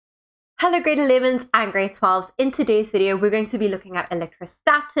Hello grade 11s and grade 12s. In today's video, we're going to be looking at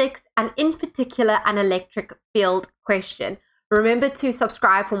electrostatics and in particular an electric field question. Remember to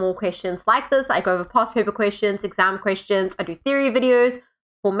subscribe for more questions like this. I go over past paper questions, exam questions. I do theory videos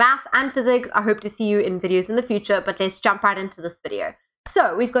for maths and physics. I hope to see you in videos in the future, but let's jump right into this video.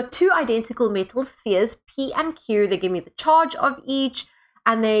 So we've got two identical metal spheres, P and Q. They give me the charge of each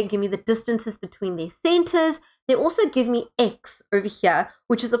and they give me the distances between their centers. They also give me X over here,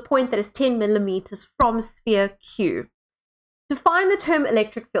 which is a point that is 10 millimeters from sphere Q. To find the term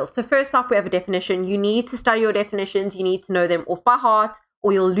electric field, so first up we have a definition. You need to study your definitions. You need to know them off by heart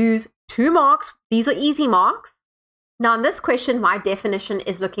or you'll lose 2 marks. These are easy marks. Now in this question, my definition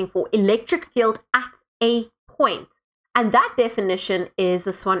is looking for electric field at a point. And that definition is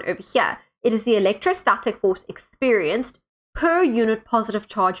this one over here. It is the electrostatic force experienced per unit positive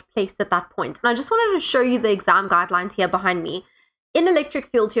charge placed at that point. And I just wanted to show you the exam guidelines here behind me. In electric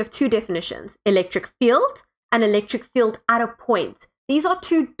fields, you have two definitions, electric field and electric field at a point. These are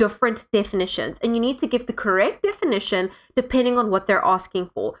two different definitions, and you need to give the correct definition depending on what they're asking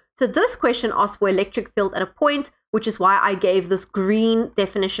for. So this question asks for electric field at a point, which is why I gave this green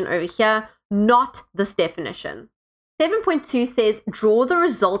definition over here, not this definition. 7.2 says, draw the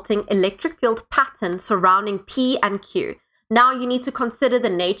resulting electric field pattern surrounding P and Q. Now you need to consider the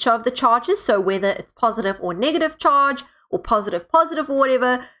nature of the charges, so whether it's positive or negative charge, or positive or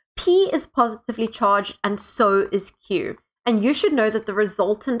whatever. P is positively charged and so is Q. And you should know that the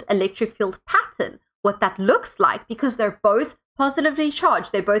resultant electric field pattern, what that looks like, because they're both positively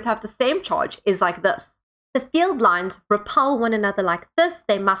charged, they both have the same charge, is like this. The field lines repel one another like this.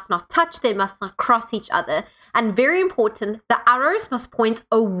 They must not touch, they must not cross each other. And very important, the arrows must point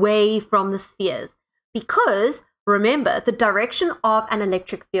away from the spheres, because remember, the direction of an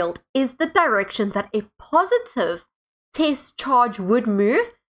electric field is the direction that a positive test charge would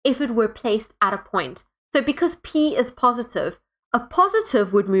move if it were placed at a point. So because P is positive, a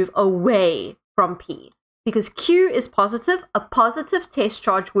positive would move away from P. Because Q is positive, a positive test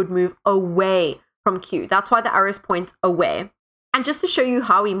charge would move away from Q. That's why the arrows point away. And just to show you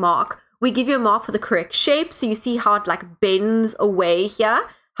how we mark, we give you a mark for the correct shape. So you see how it like bends away here,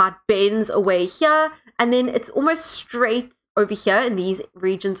 how it bends away here. And then it's almost straight over here in these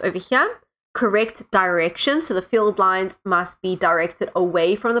regions over here. Correct direction. So the field lines must be directed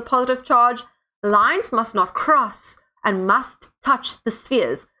away from the positive charge. Lines must not cross and must touch the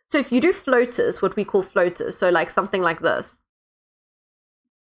spheres. So if you do floaters, what we call floaters, so like something like this,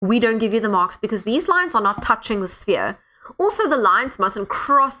 we don't give you the marks because these lines are not touching the sphere. Also, the lines mustn't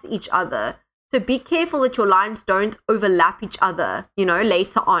cross each other. So be careful that your lines don't overlap each other,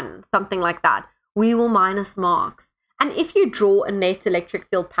 later on, something like that. We will minus marks. And if you draw a net electric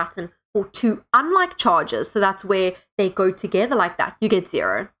field pattern for two unlike charges, so that's where they go together like that, you get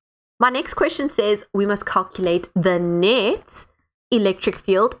 0. My next question says we must calculate the net electric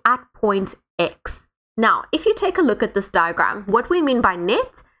field at point X. Now, if you take a look at this diagram, what we mean by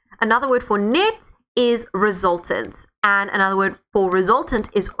net, another word for net is resultant, and another word for resultant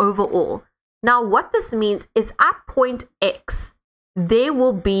is overall. Now, what this means is at point X, there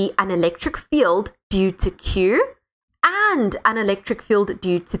will be an electric field due to Q and an electric field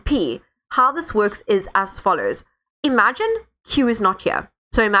due to P. How this works is as follows. Imagine Q is not here.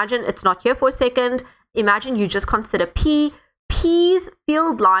 So imagine it's not here for a second. Imagine you just consider P. P's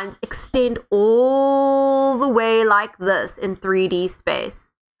field lines extend all the way like this in 3D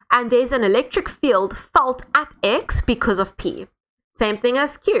space. And there's an electric field felt at X because of P. Same thing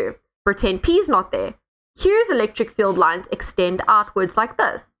as Q. Pretend P is not there. Q's electric field lines extend outwards like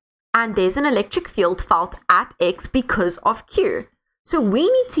this. And there's an electric field felt at X because of Q. So we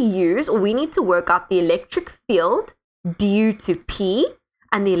need to work out the electric field due to P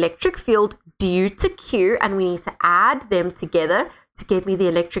and the electric field due to Q, and we need to add them together to give me the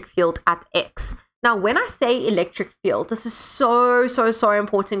electric field at X. Now, when I say electric field, this is so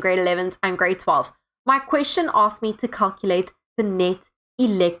important, grade 11s and grade 12s. My question asked me to calculate the net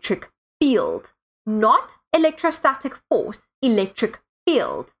electric field. Not electrostatic force, electric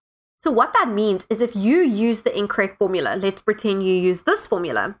field. So what that means is if you use the incorrect formula, let's pretend you use this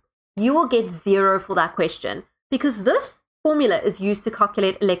formula, you will get 0 for that question because this formula is used to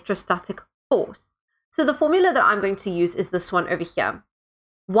calculate electrostatic force. So the formula that I'm going to use is this one over here.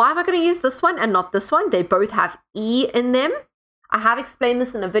 Why am I going to use this one and not this one? They both have E in them. I have explained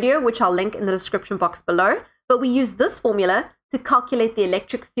this in a video, which I'll link in the description box below, but we use this formula to calculate the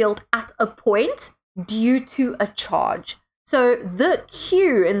electric field at a point due to a charge. So the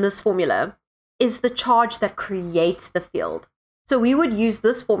Q in this formula is the charge that creates the field. So we would use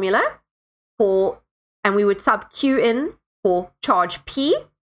this formula and we would sub Q in for charge P,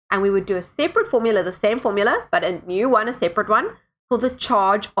 and we would do a separate formula, the same formula, but a new one, a separate one, for the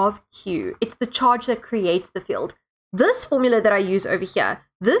charge of Q. It's the charge that creates the field. This formula that I use over here,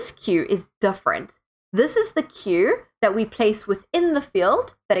 this Q is different. This is the Q that we place within the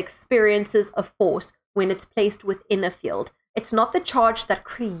field that experiences a force when it's placed within a field. It's not the charge that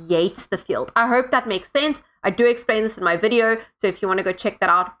creates the field. I hope that makes sense. I do explain this in my video, so if you want to go check that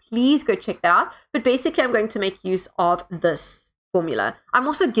out, please go check that out. But basically, I'm going to make use of this formula. I'm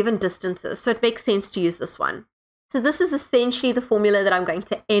also given distances, so it makes sense to use this one. So this is essentially the formula that I'm going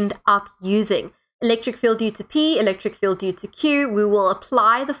to end up using. Electric field due to P, electric field due to Q. We will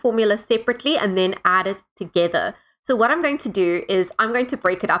apply the formula separately and then add it together. So what I'm going to do is I'm going to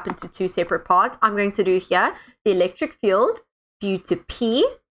break it up into two separate parts. I'm going to do here the electric field due to P,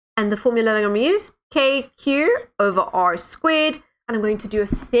 and the formula I'm going to use, KQ over R squared. And I'm going to do a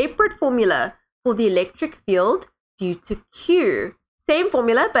separate formula for the electric field due to Q. Same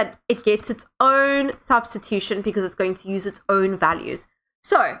formula, but it gets its own substitution because it's going to use its own values.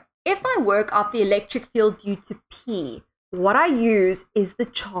 So if I work out the electric field due to P, what I use is the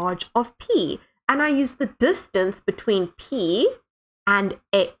charge of P. And I use the distance between P and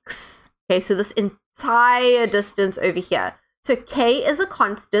X. Okay, so this entire distance over here. So K is a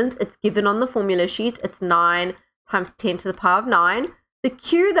constant. It's given on the formula sheet. It's 9 times 10 to the power of 9. The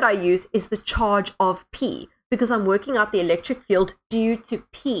Q that I use is the charge of P because I'm working out the electric field due to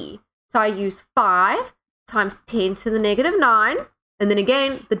P. So I use 5 times 10 to the negative 9. And then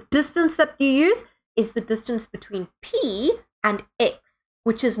again, the distance that you use is the distance between P and X,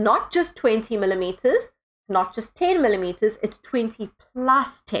 which is not just 20 millimeters. It's not just 10 millimeters. It's 20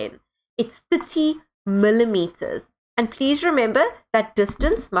 plus 10. It's 30 millimeters. And please remember that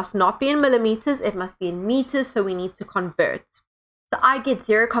distance must not be in millimeters. It must be in meters. So we need to convert. So I get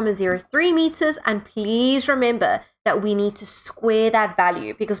 0.03 meters. And please remember that we need to square that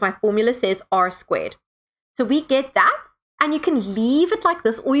value because my formula says R squared. So we get that. And you can leave it like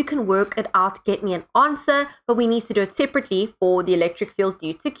this, or you can work it out, get me an answer, but we need to do it separately for the electric field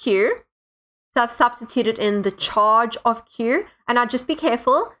due to Q. So I've substituted in the charge of Q, and now just be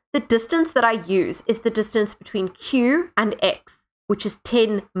careful. The distance that I use is the distance between Q and X, which is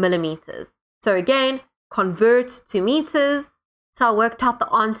 10 millimeters. So again, convert to meters. So I worked out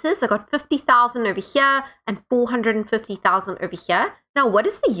the answers. I got 50,000 over here and 450,000 over here. Now, what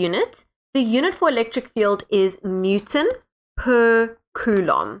is the unit? The unit for electric field is Newton per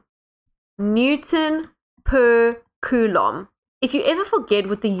coulomb. Newton per coulomb. If you ever forget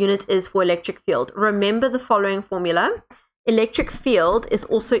what the unit is for electric field, remember the following formula. Electric field is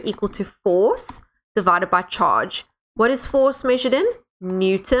also equal to force divided by charge. What is force measured in?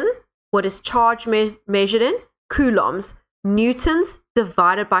 Newton. What is charge measured in? Coulombs. Newtons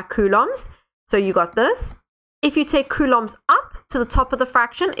divided by coulombs. So you got this. If you take coulombs up to the top of the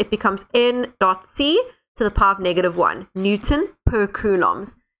fraction, it becomes N dot C to the power of -1. Newton per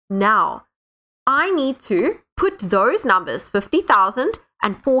coulombs. Now, I need to put those numbers, 50,000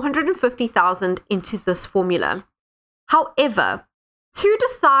 and 450,000, into this formula. However, to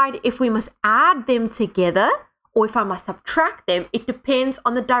decide if we must add them together or if I must subtract them, it depends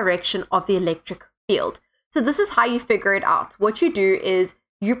on the direction of the electric field. So this is how you figure it out. What you do is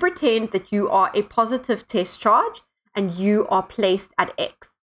you pretend that you are a positive test charge and you are placed at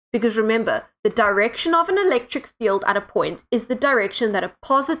X. Because remember, the direction of an electric field at a point is the direction that a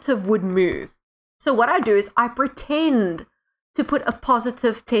positive would move. So what I do is I pretend to put a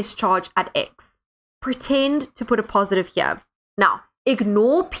positive test charge at X. Pretend to put a positive here. Now,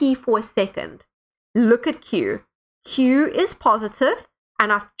 ignore P for a second. Look at Q. Q is positive,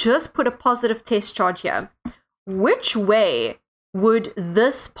 and I've just put a positive test charge here. Which way would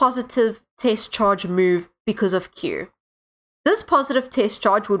this positive test charge move because of Q? This positive test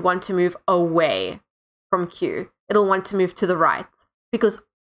charge would want to move away from Q. It'll want to move to the right because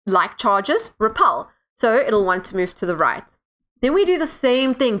like charges repel. So it'll want to move to the right. Then we do the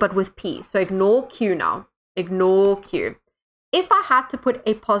same thing but with P. So ignore Q now. Ignore Q. If I had to put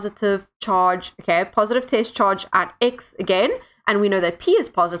a positive charge, okay, positive test charge at X again, and we know that P is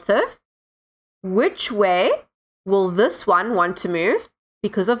positive, which way will this one want to move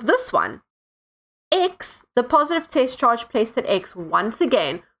because of this one? X, the positive test charge placed at X, once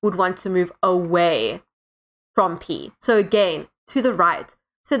again, would want to move away from P. So again, to the right.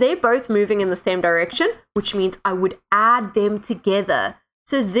 So they're both moving in the same direction, which means I would add them together.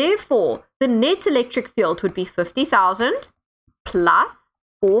 So therefore, the net electric field would be 50,000 plus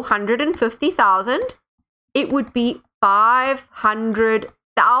 450,000. It would be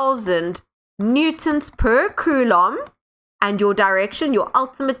 500,000 newtons per coulomb. And your direction, your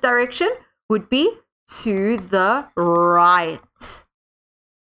ultimate direction, would be to the right.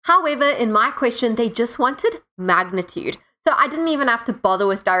 However, in my question, they just wanted magnitude. So I didn't even have to bother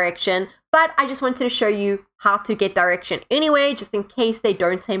with direction, but I just wanted to show you how to get direction anyway, just in case they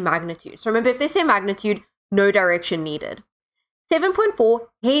don't say magnitude. So remember, if they say magnitude, no direction needed. 7.4,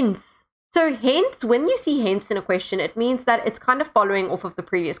 hence. So hence, when you see hence in a question, it means that it's kind of following off of the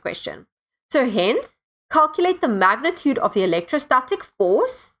previous question. So hence, calculate the magnitude of the electrostatic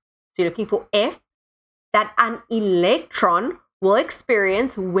force, so you're looking for F, that an electron will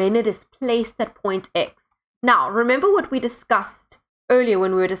experience when it is placed at point X. Now, remember what we discussed earlier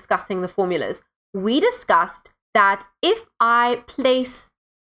when we were discussing the formulas. We discussed that if I place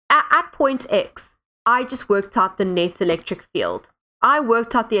at point X, I just worked out the net electric field. I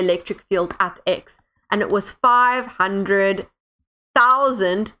worked out the electric field at X, and it was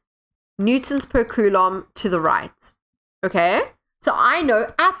 500,000 newtons per coulomb to the right. Okay? So I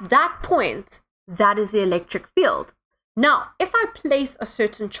know at that point, that is the electric field. Now, if I place a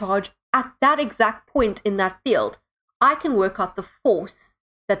certain charge at that exact point in that field, I can work out the force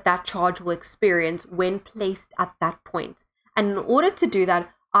that that charge will experience when placed at that point. And in order to do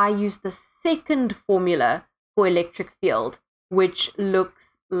that, I use the second formula for electric field, which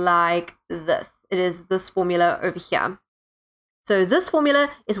looks like this. It is this formula over here. So this formula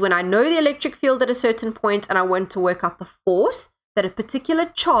is when I know the electric field at a certain point and I want to work out the force that a particular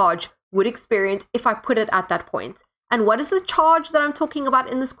charge would experience if I put it at that point. And what is the charge that I'm talking about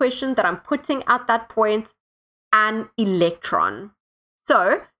in this question that I'm putting at that point? An electron.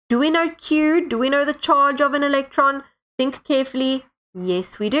 So, do we know Q? Do we know the charge of an electron? Think carefully.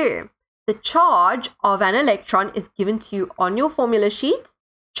 Yes, we do. The charge of an electron is given to you on your formula sheet.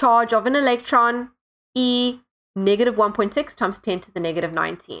 Charge of an electron, E, negative 1.6 times 10 to the negative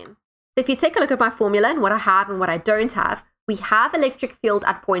 19. So if you take a look at my formula and what I have and what I don't have, we have electric field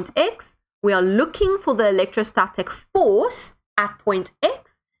at point X. We are looking for the electrostatic force at point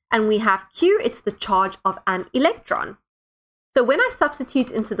X, and we have Q, it's the charge of an electron. So when I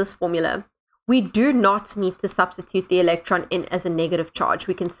substitute into this formula, we do not need to substitute the electron in as a negative charge.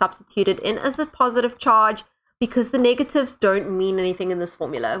 We can substitute it in as a positive charge because the negatives don't mean anything in this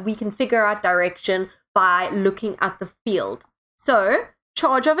formula. We can figure out direction by looking at the field. So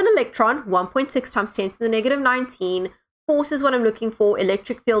charge of an electron, 1.6 times 10 to the negative 19. Force is what I'm looking for.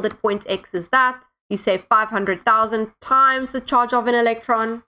 Electric field at point X is that. You say 500,000 times the charge of an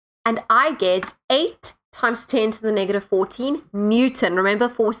electron. And I get 8 times 10 to the negative 14 Newton. Remember,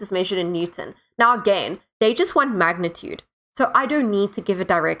 force is measured in Newton. Now again, they just want magnitude. So I don't need to give a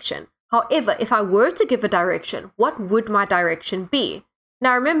direction. However, if I were to give a direction, what would my direction be?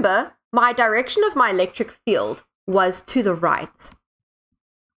 Now remember, my direction of my electric field was to the right.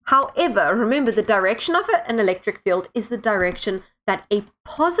 However, remember the direction of an electric field is the direction that a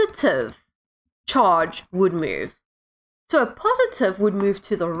positive charge would move. So a positive would move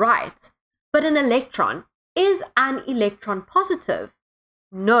to the right, but an electron, is an electron positive?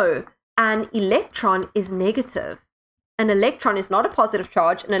 No, an electron is negative. An electron is not a positive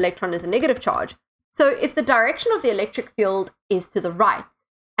charge, an electron is a negative charge. So if the direction of the electric field is to the right,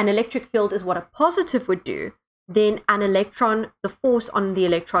 an electric field is what a positive would do, then an electron, the force on the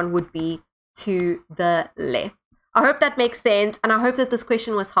electron would be to the left. I hope that makes sense, and I hope that this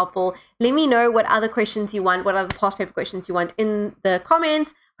question was helpful. Let me know what other questions you want, what other past paper questions you want in the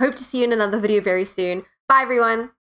comments. Hope to see you in another video very soon. Bye, everyone.